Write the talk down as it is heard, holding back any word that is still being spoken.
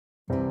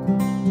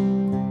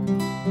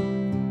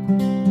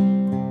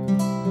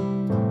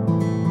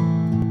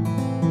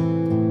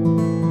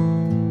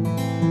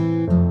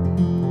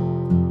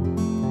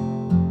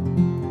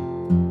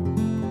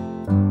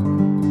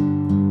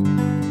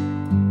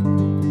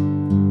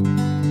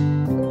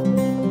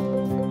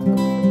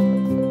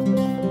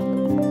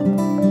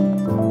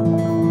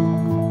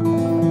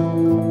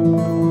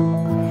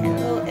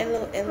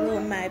Hello,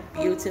 my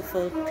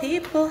beautiful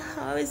people.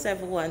 How is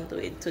everyone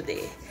doing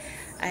today?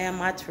 I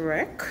am at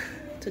work.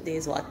 Today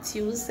is what,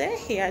 Tuesday,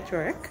 here at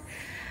work.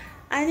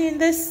 And in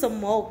the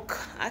smoke,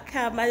 I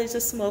can't manage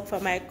to smoke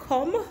from my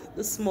cum.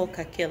 The smoke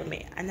can kill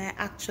me. And I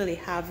actually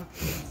have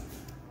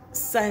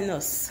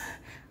sinus.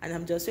 And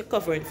I'm just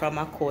recovering from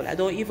a cold. I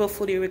don't even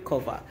fully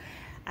recover.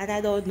 And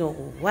I don't know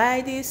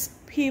why these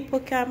people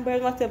can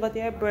burn whatever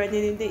they're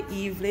burning in the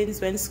evenings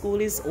when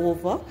school is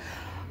over,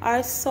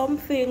 or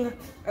something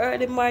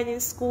early morning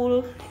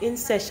school in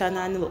session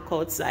and look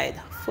outside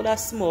full of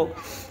smoke.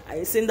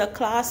 It's in the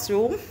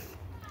classroom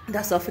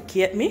that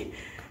suffocate me.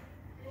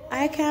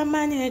 I can't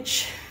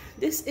manage.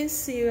 This is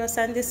serious,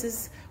 and this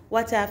is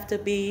what I have to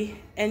be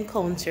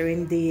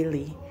encountering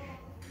daily.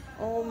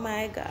 Oh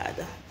my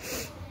God.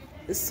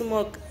 The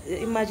smoke,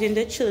 imagine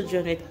the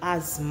children with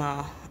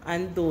asthma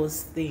and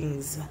those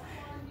things,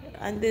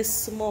 and this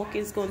smoke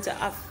is going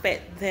to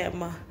affect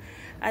them.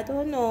 I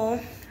don't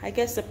know. I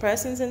guess the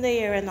persons in the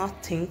area are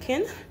not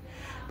thinking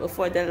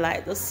before they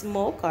light the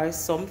smoke or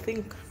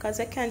something, because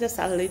I can't just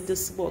leave the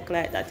smoke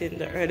like that in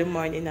the early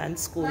morning and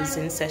school is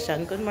in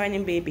session. Good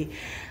morning, baby.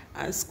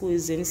 And school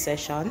is in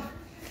session.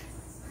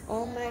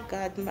 Oh my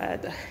God,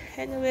 mad.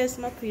 Anyways,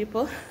 my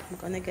people, I'm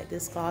gonna get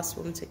this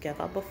classroom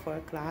together before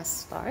class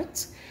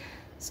starts.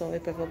 So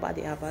if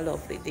everybody have a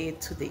lovely day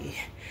today,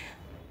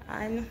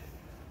 and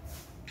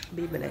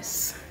be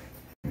blessed.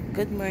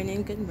 Good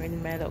morning,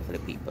 my lovely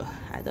people.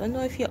 I don't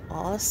know if you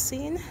all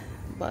seen,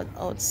 but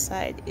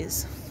outside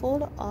is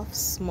full of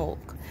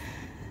smoke,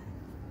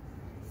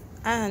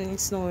 and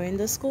it's nowhere in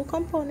the school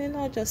compound,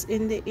 not just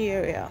in the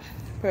area.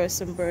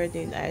 Person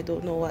burning, I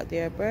don't know what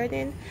they're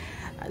burning,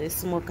 and the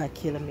smoke are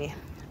killing me.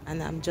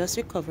 And I'm just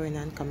recovering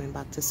and coming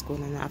back to school,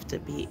 and I have to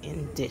be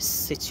in this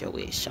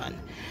situation.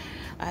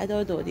 I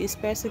don't know, this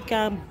person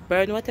can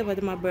burn whatever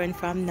they might burn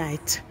from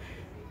night.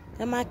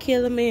 They might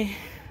kill me.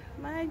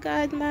 My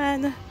God,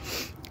 man,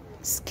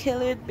 it's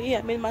killing me.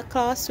 I'm in my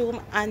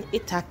classroom and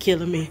it'll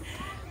kill me.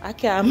 I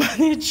can't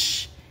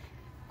manage.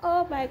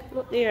 Oh my God,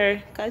 look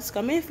there. Because it's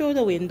coming through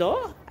the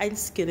window and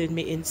it's killing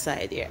me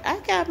inside here. I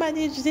can't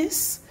manage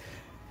this.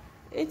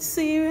 It's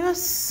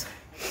serious.